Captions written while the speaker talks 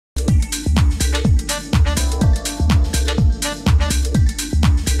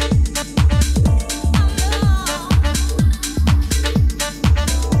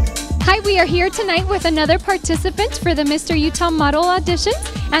here tonight with another participant for the Mr. Utah Model Auditions,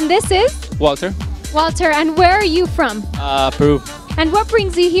 and this is Walter. Walter. And where are you from? Peru. And what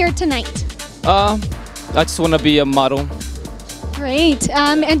brings you here tonight? I just want to be a model. Great.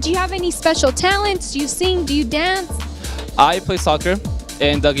 And do you have any special talents? Do you sing? Do you dance? I play soccer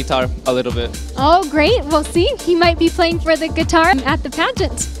and the guitar a little bit. Oh, great. We'll see. He might be playing for the guitar at the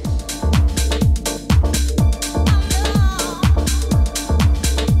pageant.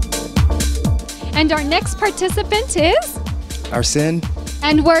 And our next participant is? Arsene.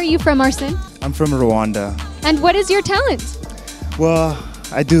 And where are you from, Arsene? I'm from Rwanda. And what is your talent? Well,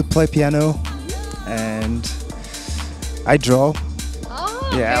 I do play piano and I draw. Oh,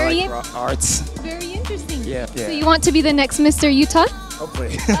 Yeah, I very, like arts. very interesting. Yeah. So you want to be the next Mr. Utah?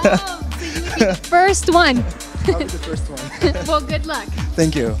 Hopefully. Oh, so you would be the first one. I'll be the first one. Well, good luck.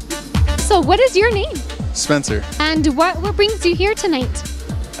 Thank you. So what is your name? Spencer. And what brings you here tonight?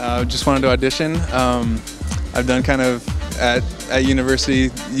 Just wanted to audition. I've done kind of at University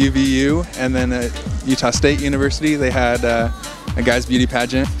UVU and then at Utah State University they had a guys beauty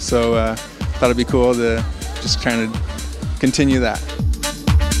pageant, so thought it'd be cool to just trying to continue that.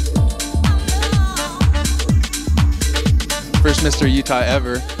 First Mr. Utah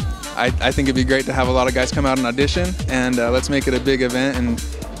ever. I think it'd be great to have a lot of guys come out and audition, and let's make it a big event and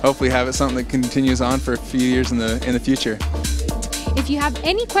hopefully have it something that continues on for a few years in the future. If you have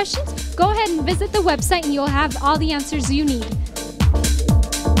any questions, go ahead and visit the website and you'll have all the answers you need.